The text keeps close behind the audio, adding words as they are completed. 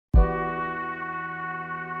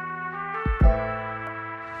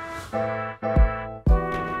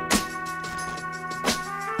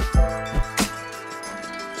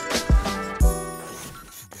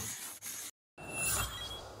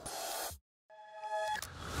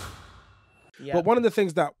Yeah. But one of the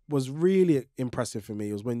things that was really impressive for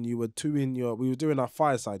me was when you were we were doing our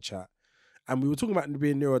fireside chat and we were talking about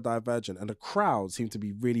being neurodivergent, and the crowd seemed to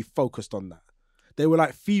be really focused on that. They were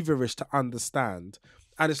like feverish to understand.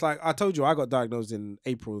 And it's like, I told you, I got diagnosed in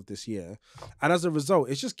April of this year. And as a result,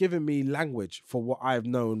 it's just given me language for what I've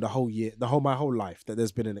known my whole life, that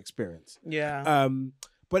there's been an experience. Yeah.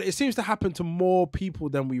 But it seems to happen to more people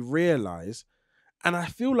than we realize. And I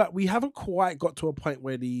feel like we haven't quite got to a point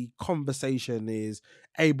where the conversation is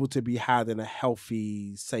able to be had in a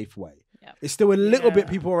healthy, safe way. Yep. It's still a little bit,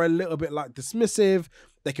 people are a little bit like dismissive.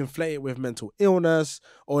 They conflate it with mental illness,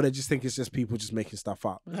 or they just think it's just people just making stuff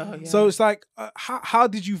up. Oh, yeah. So it's like, how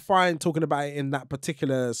did you find talking about it in that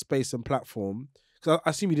particular space and platform? Because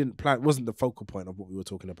I assume you didn't plan, it wasn't the focal point of what we were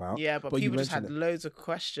talking about. Yeah, but you people just had mentioned it. loads of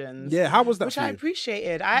questions. Yeah, how was that Which for I you?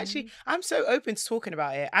 appreciated. I'm so open to talking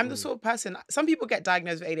about it. I'm the sort of person, some people get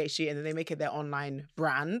diagnosed with ADHD and then they make it their online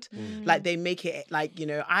brand. Like they make it like, you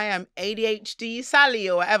know, I am ADHD Sally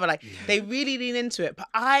or whatever. Like they really lean into it. But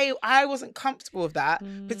I wasn't comfortable with that,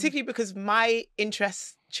 particularly because my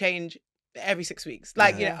interests change every 6 weeks.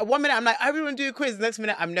 Like, you know, 1 minute I'm like, I really want to do a quiz. The next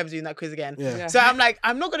minute I'm never doing that quiz again. Yeah. So I'm like,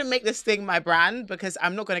 I'm not going to make this thing my brand because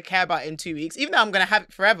I'm not going to care about it in 2 weeks, even though I'm going to have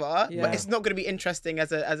it forever. But it's not going to be interesting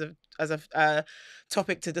as a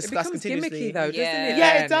topic to discuss it becomes continuously. gimmicky though, doesn't it?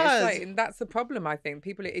 Yeah, then? it does. It's like, and that's the problem, I think.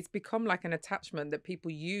 It's become like an attachment that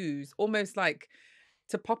people use almost like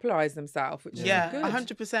to popularize themselves, which is good.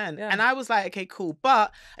 100%. Yeah. And I was like, okay, cool.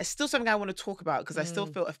 But it's still something I want to talk about because I still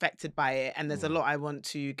feel affected by it. And there's a lot I want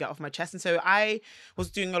to get off my chest. And so I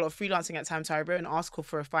was doing a lot of freelancing at the time. So I wrote an article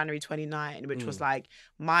for Refinery 29, which was like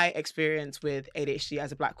my experience with ADHD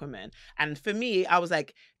as a Black woman. And for me, I was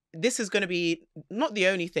like, this is going to be not the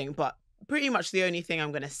only thing, but pretty much the only thing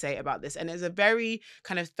I'm going to say about this. And it's a very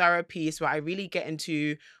kind of thorough piece where I really get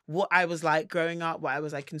into what I was like growing up, what I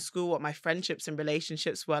was like in school, what my friendships and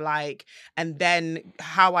relationships were like, and then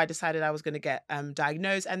how I decided I was going to get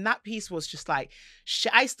diagnosed. And that piece was just like,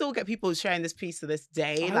 I still get people sharing this piece to this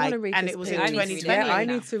day. And it was in 2020. Yeah, I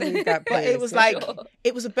need to read that piece. But it was like,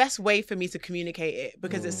 it was the best way for me to communicate it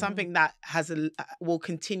because it's something that will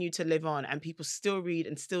continue to live on and people still read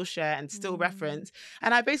and still share and still reference.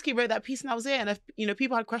 And I basically wrote that piece and that was it. And if, you know,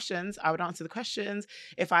 people had questions, I would answer the questions.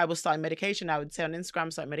 If I was starting medication, I would say on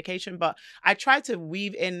Instagram, start medication. But I tried to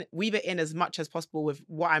weave it in as much as possible with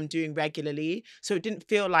what I'm doing regularly. So it didn't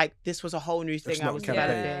feel like this was a whole new thing I was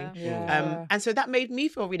developing. And so that made me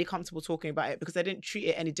feel really comfortable talking about it because I didn't treat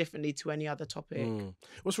it any differently to any other topic.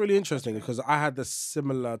 What's really interesting because I had the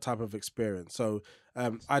similar type of experience. So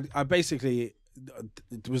I basically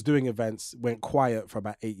was doing events, went quiet for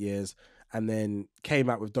about 8 years, and then came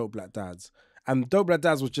out with Dope Black Dads. And Dope Black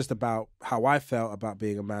Dads was just about how I felt about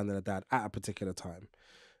being a man and a dad at a particular time.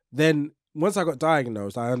 Then once I got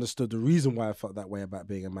diagnosed, I understood the reason why I felt that way about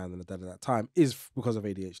being a man and a dad at that time is because of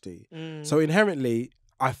ADHD. So inherently,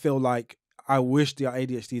 I feel like I wish the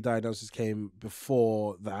ADHD diagnosis came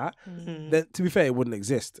before that. Then, to be fair, it wouldn't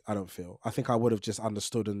exist, I don't feel. I think I would have just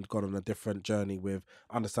understood and gone on a different journey with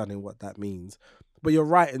understanding what that means. But you're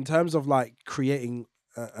right, in terms of like creating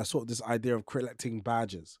a sort of this idea of collecting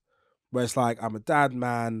badges, where it's like, I'm a dad,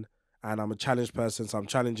 man, and I'm a challenged person, so I'm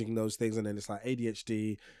challenging those things, and then it's like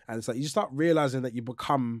ADHD, and it's like you start realizing that you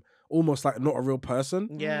become almost like not a real person.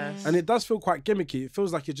 Yes. And it does feel quite gimmicky. It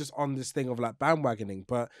feels like you're just on this thing of like bandwagoning.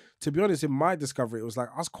 But to be honest, in my discovery, it was like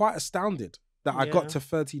I was quite astounded that I got to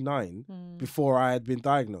 39 before I had been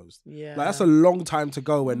diagnosed. Yeah. Like that's a long time to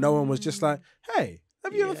go when no one was just like, hey,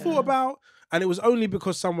 have you ever thought about? And it was only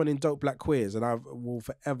because someone in Dope Black Queers, and I will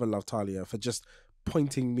forever love Talia for just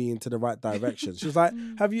pointing me into the right direction. She was like,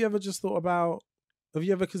 have you ever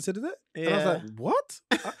considered it? Yeah. And I was like, what?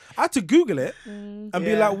 I had to Google it and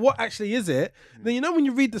be like, what actually is it? Then, you know, when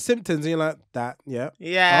you read the symptoms and you're like,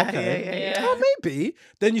 okay. Oh, maybe.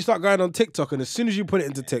 Then you start going on TikTok, and as soon as you put it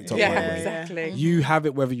into TikTok, exactly. you have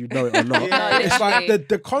it whether you know it or not. It's like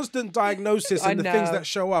the constant diagnosis and the things that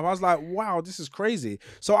show up. I was like, wow, this is crazy.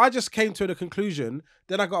 So I just came to the conclusion.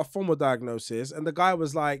 Then I got a formal diagnosis, and the guy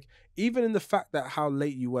was like, even in the fact that how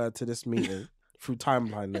late you were to this meeting, through time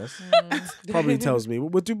blindness, probably tells me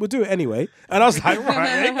we'll do it anyway. And I was like,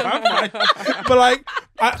 right, fine. But like,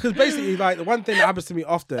 Because basically, like, the one thing that happens to me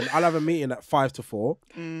often, I'll have a meeting at 5 to 4,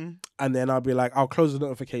 and then I'll be like, I'll close the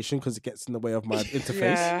notification because it gets in the way of my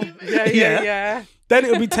interface. Yeah. Then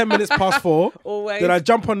it'll be 10 minutes past 4. Always. Then I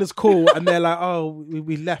jump on this call, and they're like, "Oh,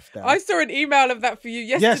 we left now." I saw an email of that for you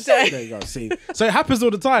Yes, yesterday. there you go. See, so it happens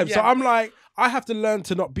all the time. So Yeah. I'm like, I have to learn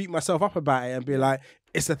to not beat myself up about it and be like,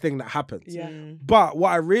 it's a thing that happens. Yeah. But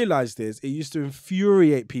what I realized is it used to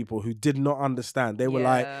infuriate people who did not understand. They were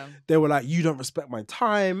like, you don't respect my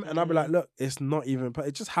time. And I'd be like, look, it's not even, but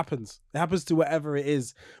it just happens. It happens to whatever it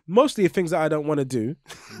is. Mostly things that I don't want to do.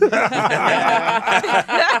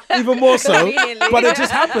 Even more so. But it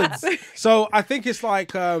just happens. So I think it's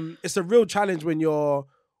like, it's a real challenge when you're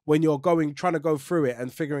trying to go through it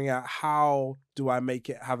and figuring out how do I make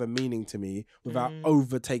it have a meaning to me without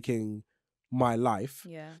overtaking my life.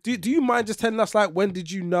 Do you mind just telling us, like, when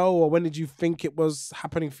did you know or when did you think it was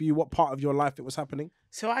happening for you? What part of your life it was happening?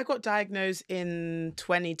 So I got diagnosed in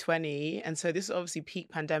 2020, and so this is obviously peak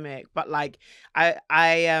pandemic. But like, I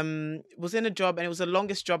was in a job, and it was the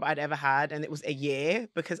longest job I'd ever had, and it was a year,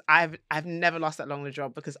 because I've never lost that long a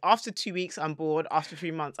job, because after 2 weeks I'm bored, after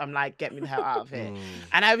 3 months I'm like, get me the hell out of here.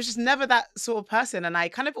 And I was just never that sort of person, and I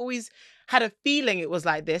kind of always had a feeling it was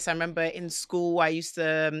like this. I remember in school I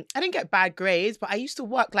didn't get bad grades, but I used to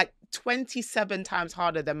work like 27 times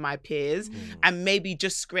harder than my peers and maybe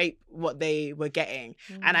just scrape what they were getting.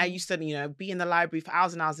 And I used to, be in the library for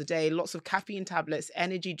hours and hours a day, lots of caffeine tablets,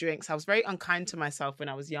 energy drinks. I was very unkind to myself when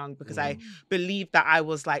I was young, because I believed that I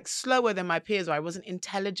was like slower than my peers, or I wasn't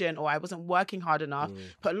intelligent, or I wasn't working hard enough,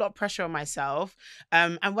 put a lot of pressure on myself.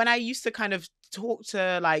 And when I used to kind of talk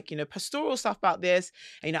to, like, pastoral stuff about this,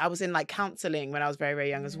 and, I was in like counseling when I was very, very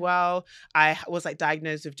young as well. I was like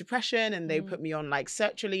diagnosed with depression, and they put me on like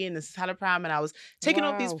sertraline and citalopram, and I was taking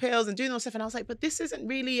all these pills and doing all stuff, and I was like, but this isn't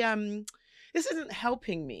really this isn't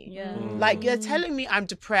helping me. Like, you're telling me I'm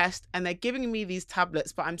depressed and they're giving me these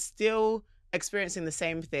tablets, but I'm still experiencing the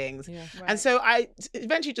same things. And so I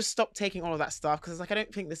eventually just stopped taking all of that stuff, because I was like, I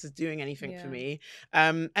don't think this is doing anything for me.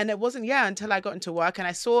 And it wasn't until I got into work, and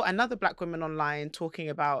I saw another Black woman online talking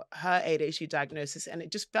about her ADHD diagnosis, and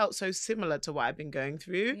it just felt so similar to what I've been going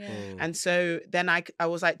through. And so then I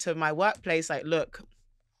was like, to my workplace, like, look,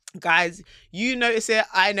 guys, you notice it,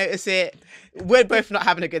 I notice it, we're both not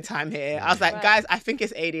having a good time here. I was like, guys, I think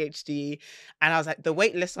it's ADHD. And I was like, the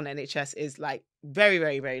wait list on NHS is like very,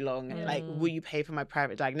 very, very long. Like, will you pay for my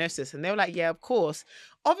private diagnosis? And they were like, yeah, of course.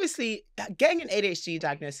 Obviously, getting an ADHD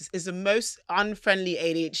diagnosis is the most unfriendly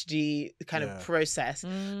ADHD kind of process.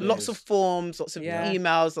 Lots of forms, lots of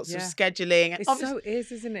emails, lots of scheduling. And It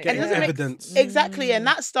is, isn't it? Getting evidence. Exactly. And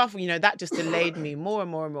that stuff, that just delayed me more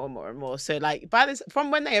and more and more and more and more. So like,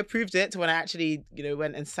 from when they approved it to when I actually,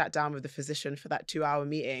 went and sat down with the physician for that 2-hour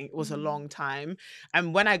meeting, it was a long time.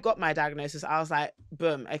 And when I got my diagnosis, I was like,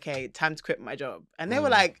 boom, okay, time to quit my job. And they were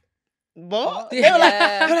like, what? They were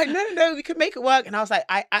like, no, we could make it work. And I was like,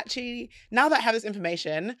 I actually, now that I have this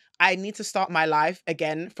information, I need to start my life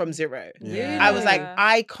again from zero. I was like,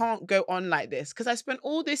 I can't go on like this, because I spent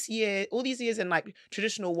all these years in like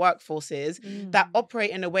traditional workforces that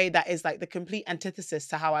operate in a way that is like the complete antithesis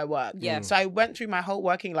to how I work. So I went through my whole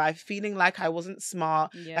working life feeling like I wasn't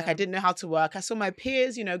smart, like I didn't know how to work. I saw my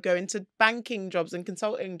peers, go into banking jobs and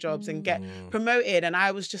consulting jobs and get promoted, and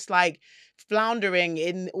I was just like floundering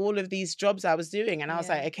in all of these jobs I was doing. And I was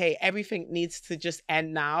like, okay, everything needs to just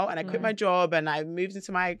end now. And I quit my job, and I moved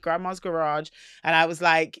into my grandma's garage, and I was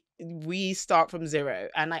like, we start from zero.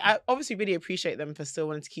 And I obviously really appreciate them for still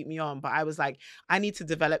wanting to keep me on, but I was like, I need to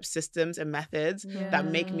develop systems and methods that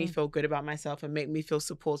make me feel good about myself and make me feel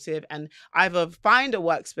supportive, and either find a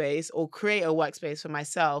workspace or create a workspace for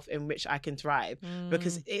myself in which I can thrive.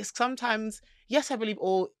 Because it's sometimes, yes, I believe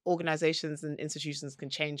all organizations and institutions can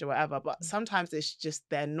change or whatever, but sometimes it's just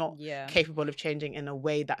they're not capable of changing in a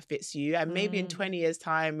way that fits you. And maybe in 20 years'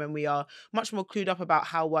 time, when we are much more clued up about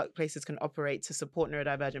how workplaces can operate to support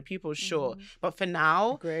neurodivergent people, sure. But for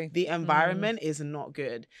now, the environment is not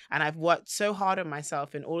good. And I've worked so hard on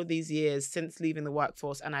myself in all of these years since leaving the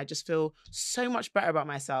workforce, and I just feel so much better about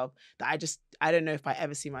myself that I don't know if I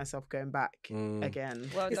ever see myself going back again.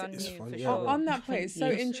 Well done, it's you, fun, for yeah. sure. On that point, it's so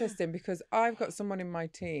interesting, because I've got someone in my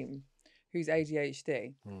team who's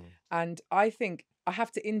ADHD, and I think I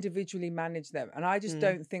have to individually manage them, and I just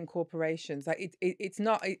don't think corporations like it's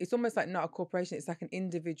not. It's almost like not a corporation. It's like an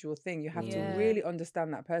individual thing. You have to really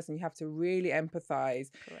understand that person. You have to really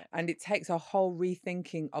empathize, and it takes a whole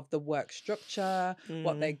rethinking of the work structure,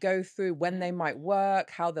 what they go through, when they might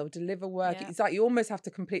work, how they'll deliver work. It's like you almost have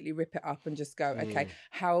to completely rip it up and just go, okay,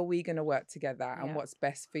 how are we going to work together, and what's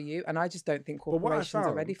best for you? And I just don't think corporations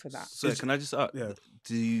are ready for that. So can I just ask?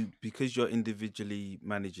 Do you, because you're individually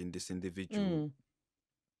managing this individual?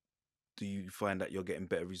 Do you find that you're getting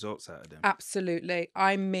better results out of them? Absolutely.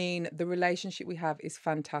 I mean, the relationship we have is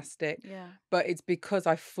fantastic. Yeah. But it's because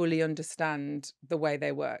I fully understand the way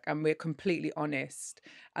they work and we're completely honest.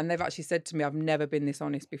 And they've actually said to me, I've never been this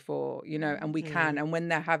honest before, you know, and we can. And when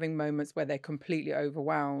they're having moments where they're completely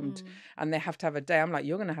overwhelmed and they have to have a day, I'm like,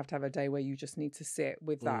 you're going to have a day where you just need to sit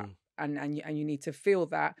with that and you need to feel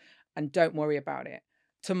that and don't worry about it.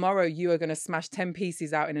 Tomorrow you are going to smash 10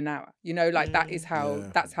 pieces out in an hour. You know, like that is how,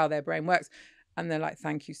 that's how their brain works. And they're like,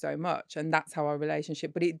 thank you so much. And that's how our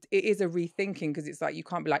relationship, but it is a rethinking, because it's like, you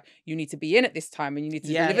can't be like, you need to be in at this time and you need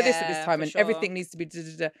to deliver this at this time and everything needs to be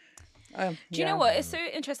Do you know what? It's so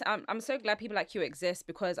interesting. I'm so glad people like you exist,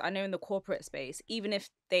 because I know in the corporate space, even if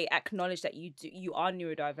they acknowledge that you are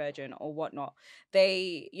neurodivergent or whatnot,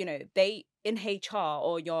 they in HR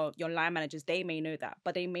or your line managers, they may know that,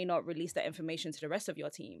 but they may not release that information to the rest of your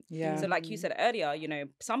team. Yeah. So like you said earlier, you know,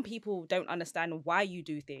 some people don't understand why you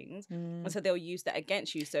do things, and so they'll use that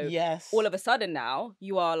against you. So all of a sudden now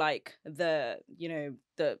you are like the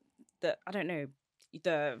I don't know,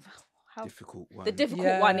 difficult one. The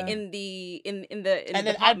difficult one in the and then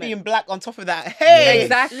department. I'd be in black on top of that. Hey,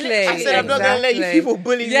 exactly. I said I'm not gonna let you people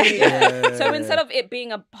bully me. So instead of it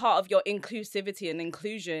being a part of your inclusivity and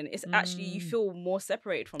inclusion, it's actually you feel more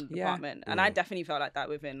separated from the department. And I definitely felt like that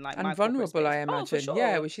within like my vulnerable, I imagine. Oh, for sure.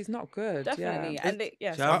 Yeah, which is not good. Definitely. And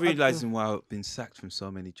So I'm realizing why I've been sacked from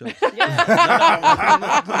so many jobs. What's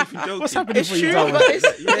happening for you?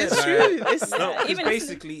 It's true. Even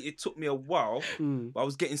basically, it took me a while, but I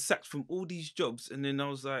was getting sacked from all these jobs, and then I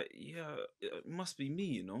was like, yeah, it must be me,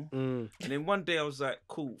 you know. And then one day I was like,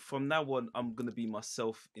 cool, from now on I'm gonna be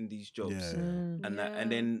myself in these jobs. And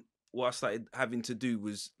then what I started having to do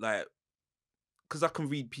was like, because I can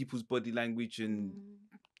read people's body language and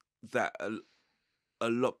that a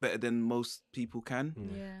lot better than most people can,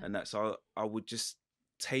 and that's how I would just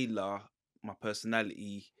tailor my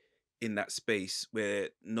personality in that space where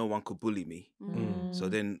no one could bully me. So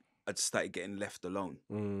then I just started getting left alone,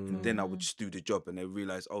 and then I would just do the job, and they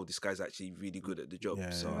realize, oh, this guy's actually really good at the job.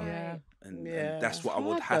 And that's what I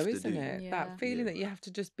would have to do. That feeling that you have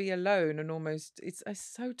to just be alone and almost it's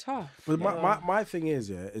so tough. But my thing is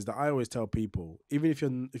that I always tell people,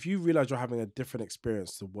 even if you realize you're having a different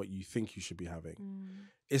experience to what you think you should be having,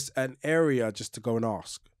 it's an area just to go and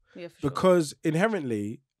ask. Because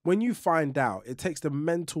inherently, when you find out, it takes the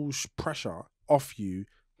mental pressure off you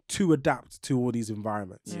to adapt to all these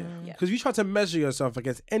environments. Because if you try to measure yourself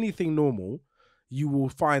against anything normal, you will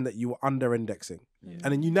find that you are under indexing.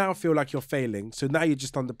 And then you now feel like you're failing. So now you're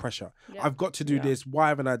just under pressure. I've got to do this. Why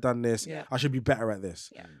haven't I done this? I should be better at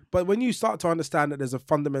this. But when you start to understand that there's a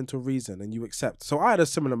fundamental reason and you accept. So I had a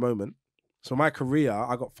similar moment. So my career,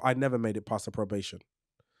 I never made it past the probation.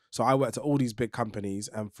 So I worked at all these big companies,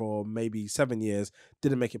 and for maybe 7 years,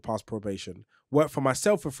 didn't make it past probation. Worked for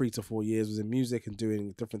myself for 3 to 4 years, was in music and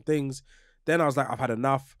doing different things. Then I was like, I've had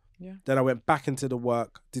enough. Then I went back into the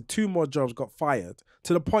work, did 2 more jobs, got fired.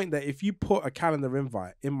 To the point that if you put a calendar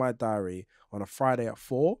invite in my diary on a Friday at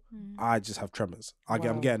 4, I just have tremors.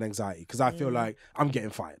 I'm getting anxiety because I feel like I'm getting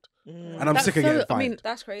fired. And I'm sick of getting fired. I mean,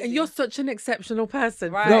 that's crazy. And you're such an exceptional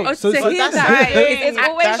person. Right. No, to hear that is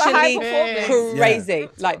always actually crazy.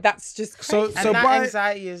 Like, that's just crazy. And that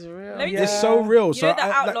anxiety is real. It's so real. You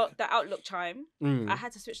know the Outlook chime? I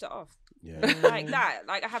had to switch that off. Like that.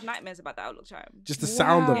 Like, I have nightmares about the Outlook chime. Just the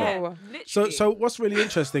sound of it. Literally. So what's really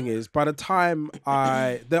interesting is by the time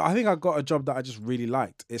I think I got a job that I just really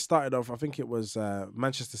liked. It started off, I think it was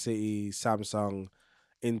Manchester City, Samsung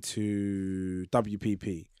into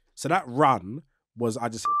WPP. So that run was, I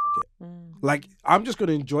just said, fuck it. Like, I'm just going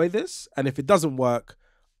to enjoy this. And if it doesn't work,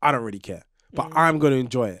 I don't really care. But I'm going to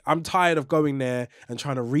enjoy it. I'm tired of going there and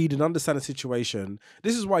trying to read and understand the situation.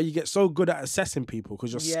 This is why you get so good at assessing people,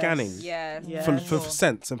 because you're scanning for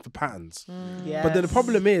sense and for patterns. But then the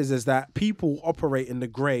problem is that people operate in the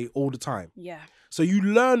grey all the time. So you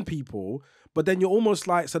learn people, but then you're almost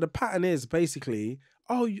like, so the pattern is basically,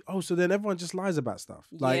 so then everyone just lies about stuff.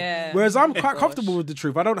 Like, Yeah. whereas I'm quite comfortable with the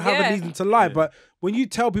truth. I don't have a reason to lie. But when you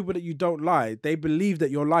tell people that you don't lie, they believe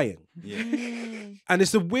that you're lying. Yeah. And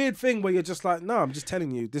it's a weird thing where you're just like, no, I'm just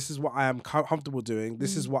telling you, this is what I am comfortable doing.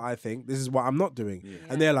 This is what I think. This is what I'm not doing. Yeah.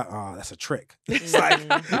 And they're like, oh, that's a trick. It's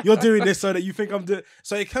like, you're doing this so that you think I'm doing.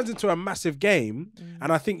 So it turns into a massive game.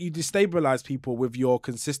 And I think you destabilize people with your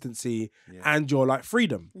consistency and your like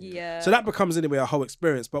freedom. Yeah. So that becomes anyway a whole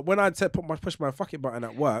experience. But when I push my fuck it button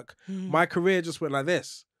at work, my career just went like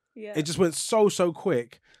this. Yeah. It just went so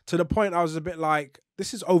quick to the point I was a bit like,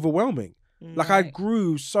 this is overwhelming. Like I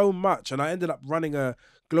grew so much and I ended up running a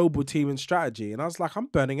global team and strategy and I was like, I'm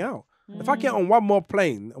burning out. If I get on one more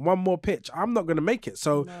plane and one more pitch, I'm not going to make it.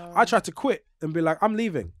 So I tried to quit and be like, I'm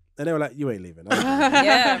leaving. And they were like, you ain't leaving.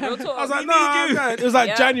 Yeah, real talk. I was like, no, I'm going. It was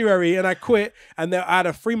like January and I quit and then I had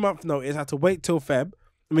a 3-month notice. I had to wait till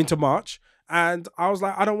to March. And I was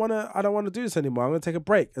like, I don't want to do this anymore. I'm going to take a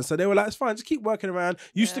break. And so they were like, it's fine. Just keep working around.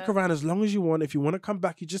 You stick around as long as you want. If you want to come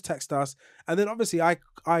back, you just text us. And then obviously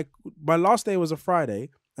my last day was a Friday.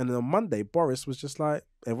 And then on Monday, Boris was just like,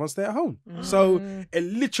 everyone stay at home. So it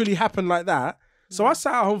literally happened like that. So I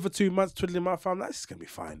sat at home for 2 months, twiddling my thumb. Like, this is going to be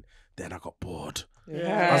fine. Then I got bored.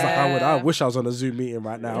 Yeah. I was like, I wish I was on a Zoom meeting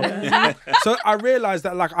right now. Yeah. So I realized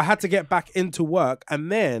that like I had to get back into work.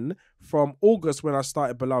 And then from August, when I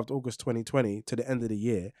started Beloved, August 2020 to the end of the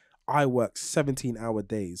year, I worked 17-hour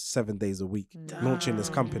days, 7 days a week, launching this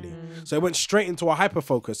company. So it went straight into a hyper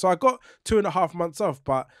focus. So I got 2.5 months off,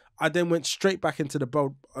 but I then went straight back into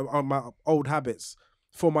my old habits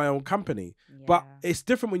for my own company. But it's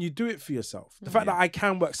different when you do it for yourself. The fact that I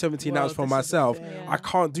can work 17 hours for myself, I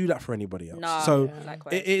can't do that for anybody else. No, so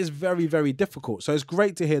it is very, very difficult. So it's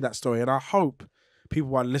great to hear that story. And I hope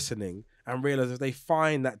people are listening and realize if they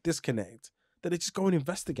find that disconnect, that they just go and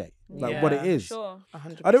investigate what it is. Sure.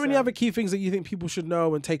 100%. Are there any other key things that you think people should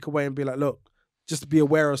know and take away and be like, look, just to be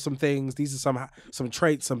aware of some things. These are some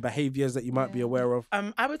traits, some behaviors that you might be aware of.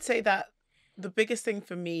 I would say that the biggest thing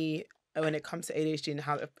for me when it comes to ADHD and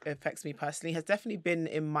how it affects me personally has definitely been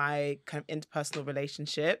in my kind of interpersonal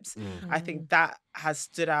relationships. I think that has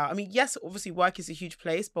stood out. I mean, yes, obviously work is a huge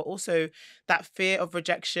place, but also that fear of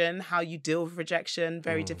rejection, how you deal with rejection,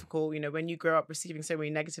 very difficult. You know, when you grow up receiving so many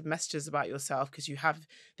negative messages about yourself because you have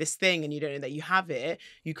this thing and you don't know that you have it,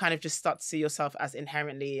 you kind of just start to see yourself as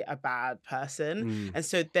inherently a bad person. And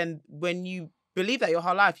so then when you believe that your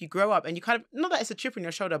whole life, you grow up and you kind of, not that it's a chip on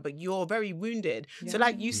your shoulder, but you're very wounded. So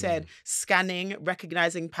like you said, scanning,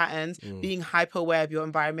 recognizing patterns, being hyper aware of your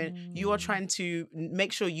environment, you are trying to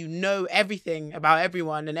make sure you know everything about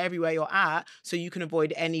everyone and everywhere you're at so you can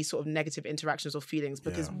avoid any sort of negative interactions or feelings,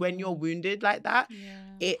 because when you're wounded like that,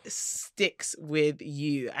 it sticks with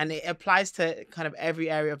you and it applies to kind of every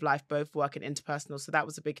area of life, both work and interpersonal. So that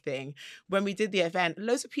was a big thing. When we did the event,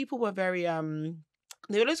 loads of people were very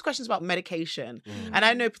there were loads of questions about medication. And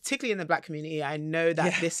I know, particularly in the Black community, I know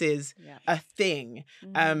that this is a thing.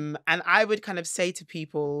 And I would kind of say to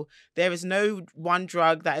people, there is no one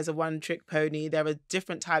drug that is a one-trick pony. There are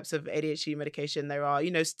different types of ADHD medication. There are, you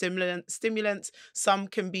know, stimulants. Some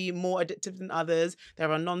can be more addictive than others.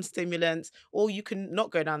 There are non-stimulants, or you can not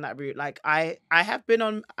go down that route. Like I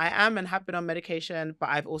am and have been on medication, but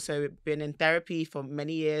I've also been in therapy for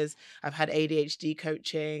many years. I've had ADHD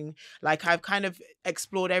coaching. Like I've kind of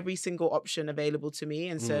explored every single option available to me.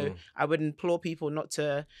 And so I would implore people not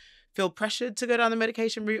to feel pressured to go down the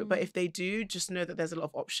medication route. But if they do, just know that there's a lot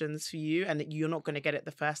of options for you and that you're not going to get it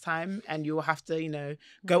the first time. And you'll have to, you know,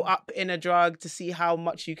 go up in a drug to see how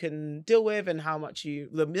much you can deal with and how much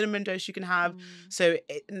the minimum dose you can have. So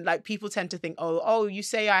like people tend to think, oh, you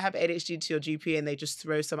say I have ADHD to your GP and they just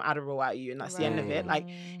throw some Adderall at you and that's the end of it. Like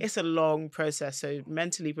it's a long process. So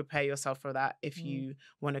mentally prepare yourself for that if you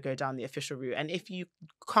want to go down the official route. And if you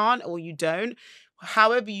can't or you don't,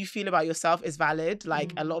 however you feel about yourself is valid.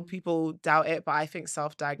 Like a lot of people doubt it, but I think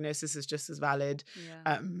self-diagnosis is just as valid.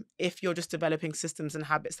 If you're just developing systems and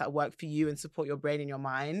habits that work for you and support your brain and your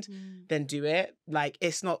mind, then do it. Like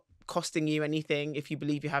it's not costing you anything if you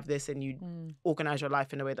believe you have this and you organize your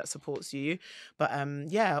life in a way that supports you. But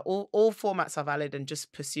all formats are valid and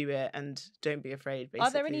just pursue it and don't be afraid, basically.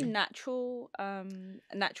 Are there any natural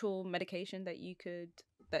medication that you could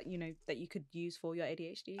that you could use for your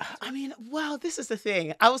ADHD? I mean, well, this is the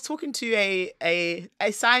thing. I was talking to a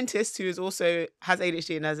scientist who also has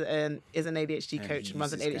ADHD and is an ADHD And coach he and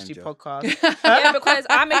runs an uses ADHD ganja. podcast. Yeah, because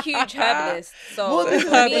I'm a huge herbalist, so Well, this is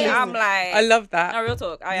for the me, thing. I'm like, I love that. no, real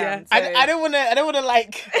talk. I am. I So- don't want to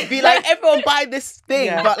like be like everyone buy this thing,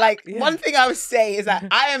 Yeah. but like Yeah. one thing I would say is that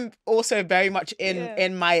I am also very much Yeah.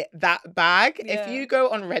 in my that bag. Yeah. If you go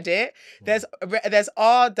on Reddit, there's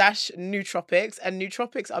r-nootropics, and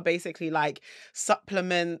nootropics are basically like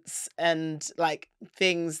supplements and like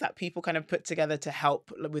things that people kind of put together to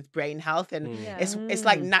help with brain health, and Yeah. it's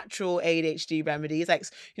like natural ADHD remedies. Like,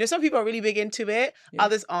 you know, some people are really big into it, Yeah.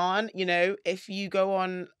 others aren't. You know, if you go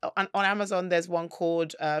on Amazon, there's one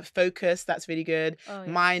called Focus that's really good. Oh,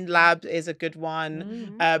 yeah. Mind Lab is a good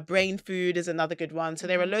one. Mhm. Brain Food is another good one. So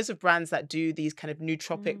there are loads of brands that do these kind of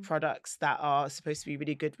nootropic products that are supposed to be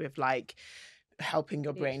really good with like helping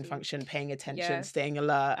your brain ADHD. function, paying attention, Yeah. staying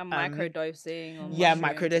alert. And microdosing. On Yeah,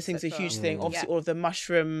 mushrooms, microdosing is a etc. huge thing. Obviously, Yeah. all of the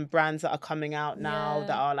mushroom brands that are coming out now Yeah.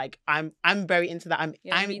 that are like, I'm very into that. I'm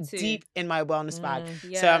me too. deep in my wellness bag,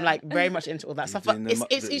 Yeah. so I'm like very much into all that Are you stuff. But doing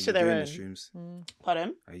it's each of their own. shrooms?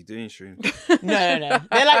 Pardon? Are you doing shrooms? No.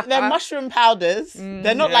 They're mushroom powders.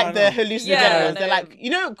 They're not Yeah, like I the know. hallucinogens. Yeah, They're no. like, you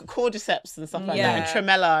know, cordyceps and stuff like that, Yeah. and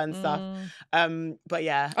tremella and stuff. But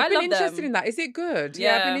yeah, I I've been love interested them. in that. Is it good?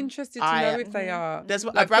 Yeah, I've been Yeah. interested to know if they are. there's a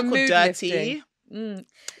like brand for called mood Dirty. lifting.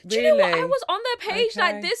 Do you know what? I was on their page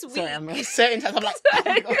like Okay. this week. Sorry, I'm so intense. I'm like, oh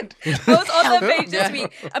my God. I was on their page this Yeah.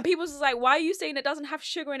 week, and people was like, "Why are you saying it doesn't have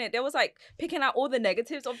sugar in it?" They was like picking out all the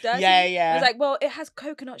negatives of Dirty. Yeah. It was like, "Well, it has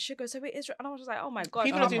coconut sugar, so it is." And I was just like, "Oh my god!"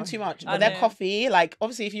 People are doing too much. I But their know. coffee, like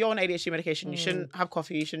obviously, if you're on ADHD medication, you shouldn't have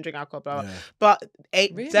coffee. You shouldn't drink alcohol. Blah, blah. Yeah. But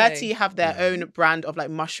Really? Dirty have their own brand of like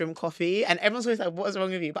mushroom coffee, and everyone's always like, "What is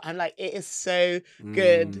wrong with you?" But I'm like, it is so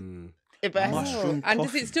good. Mm. It best. Mushroom And does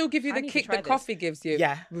coffee. it still give you I the need to kick try that this. coffee gives you?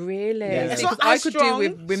 Yeah. Really? Yeah. It's See, not 'cause I as could do strong.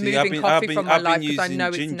 with See, removing coffee from my life because I know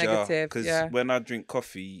it's ginger negative. because Yeah. when I drink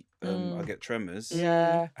coffee, I get tremors.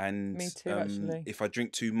 Yeah. And Me too, actually. if I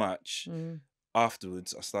drink too much,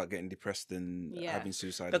 afterwards I start getting depressed and Yeah. having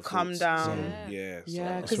suicidal The calm thoughts. down. So, Yeah. so Yeah,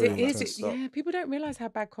 that's because really it intense. is. Yeah, people don't realize how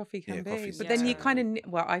bad coffee can Yeah, be. coffee's But then you terrible. kind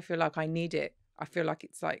of, well, I feel like I need it. I feel like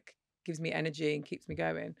it's like gives me energy and keeps me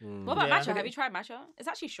going. What about Yeah. matcha? Have you tried matcha? It's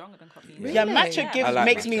actually stronger than coffee. Really? Yeah, matcha Yeah. gives I like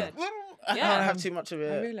makes me. matcha. I Yeah. can't have too much of Oh,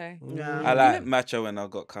 it. really? Yeah. I like matcha when I've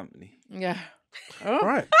got company. Yeah. All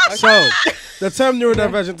right. So, the term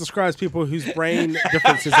neurodivergent describes people whose brain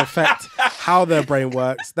differences affect how their brain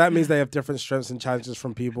works. That means they have different strengths and challenges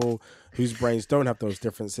from people whose brains don't have those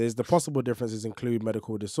differences. The possible differences include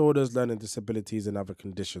medical disorders, learning disabilities, and other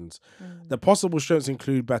conditions. The possible strengths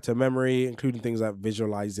include better memory, including things like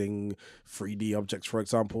visualizing 3D objects, for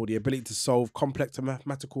example, the ability to solve complex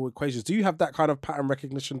mathematical equations. Do you have that kind of pattern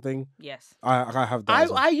recognition thing? Yes. I have that. as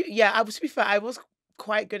well. I was, to be fair, I was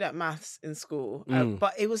quite good at maths in school,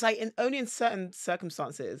 but it was like only in certain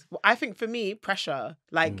circumstances. I think for me, pressure.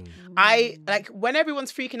 Like I like when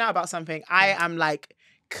everyone's freaking out about something, I am like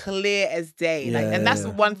clear as day. Like, and that's Yeah.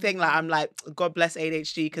 one thing. Like I'm like, God bless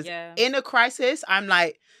ADHD, because Yeah. in a crisis, I'm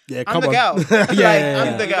like, Yeah, I'm the come girl. on. Like,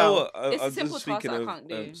 I'm the You know girl. what? It's a I'm simple just task thinking that I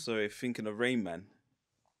can't do. thinking of Rain Man.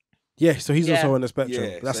 Yeah, so he's Yeah. also on the spectrum.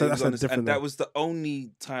 Yeah, That's so a, he that's was on a this- different. and that was the only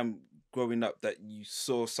time growing up that you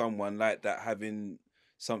saw someone like that having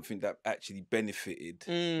something that actually benefited,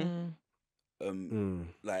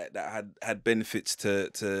 like that had benefits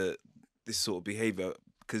to this sort of behavior.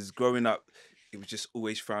 Because growing up, it was just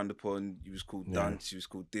always frowned upon. You was called dunce, you was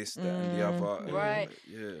called this, that, and the other. and, Right.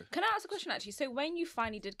 Yeah. Can I ask a question actually? So when you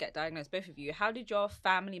finally did get diagnosed, both of you, how did your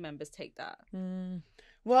family members take that?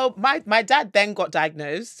 Well, my dad then got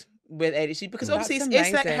diagnosed with ADHD because obviously That's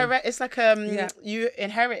it's like amazing. it's like Yeah. you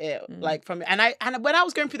inherit it like from and when I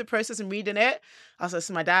was going through the process and reading it, I was like, this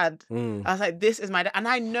is my dad. I was like, this is my dad. And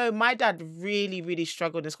I know my dad really, really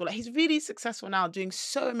struggled in school. Like he's really successful now, doing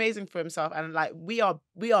so amazing for himself. And like we are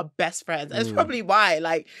best friends. And it's probably why.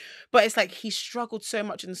 Like, but it's like he struggled so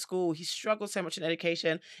much in school. He struggled so much in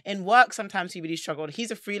education. In work, sometimes he really struggled.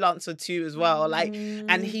 He's a freelancer too as well. Like,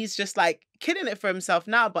 and he's just like killing it for himself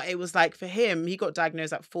now. But it was like for him, he got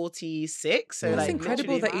diagnosed at 46. So That's like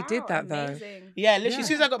incredible literally- that he did that, though. Amazing. yeah, literally, as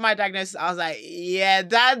soon as I got my diagnosis, I was like, yeah,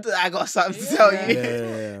 Dad, I got something to tell you.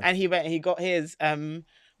 Yeah. And he went and he got his.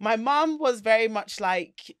 My mum was very much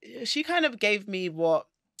like, she kind of gave me what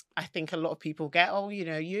I think a lot of people get. Oh, you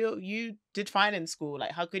know, you did fine in school.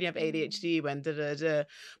 Like, how could you have ADHD when da-da-da?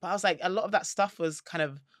 But I was like, a lot of that stuff was kind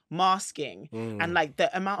of masking. And like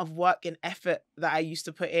the amount of work and effort that I used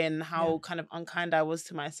to put in, how kind of unkind I was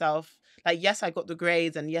to myself. Like, yes, I got the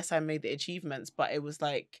grades and yes, I made the achievements, but it was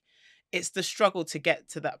like, it's the struggle to get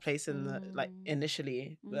to that place in the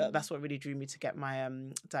initially. That's what really drew me to get my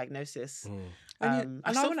diagnosis. And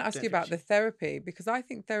I want to ask you about the therapy, because I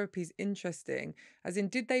think therapy is interesting. As in,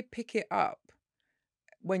 did they pick it up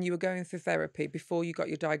when you were going through therapy before you got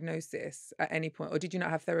your diagnosis at any point, or did you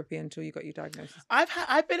not have therapy until you got your diagnosis?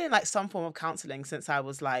 I've been in like some form of counselling since I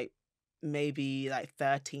was like maybe like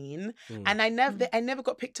 13, and I never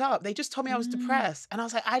got picked up. They just told me I was depressed, and I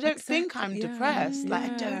was like, I don't think I'm depressed.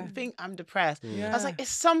 Like, I don't think I'm depressed. I was like,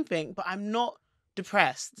 it's something, but I'm not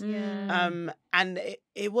depressed. And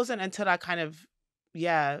it wasn't until I kind of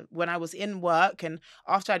when I was in work and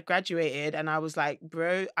after I'd graduated, and I was like,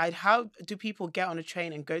 bro, how do people get on a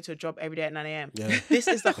train and go to a job every day at 9 a.m? This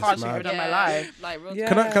is the hardest thing I've ever done in my life. Like,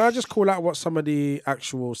 Can I just call out what some of the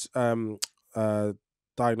actual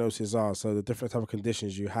diagnoses are? So the different type of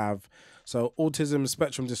conditions you have. So autism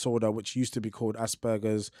spectrum disorder, which used to be called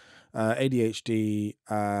Asperger's, ADHD,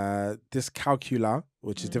 dyscalculia,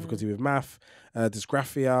 which is difficulty with math,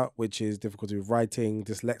 dysgraphia, which is difficulty with writing,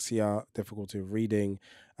 dyslexia, difficulty with reading,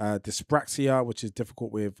 dyspraxia, which is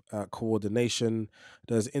difficult with coordination.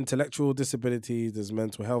 There's intellectual disabilities, there's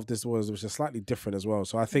mental health disorders, which are slightly different as well.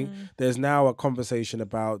 So I think there's now a conversation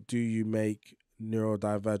about, do you make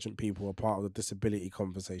neurodivergent people are part of the disability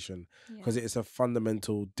conversation, because it is a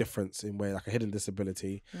fundamental difference in where, like, a hidden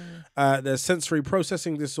disability. There's sensory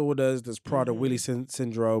processing disorders, there's Prader-Willi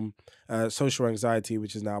syndrome, social anxiety,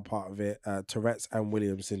 which is now part of it, Tourette's and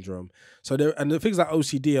Williams syndrome. So the things like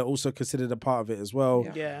OCD are also considered a part of it as well.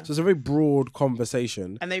 So it's a very broad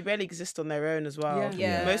conversation, and they rarely exist on their own as well.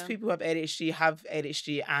 Most people who have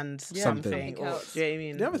ADHD and something. Or, do you know what I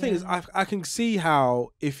mean? The other thing is, I can see how,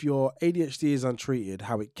 if your ADHD is untreated,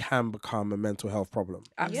 how it can become a mental health problem.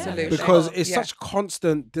 Absolutely. Because it's such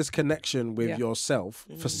constant disconnection with yourself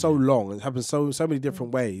for so long. It happens so many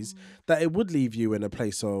different ways that it would leave you in a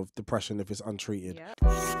place of depression if it's untreated.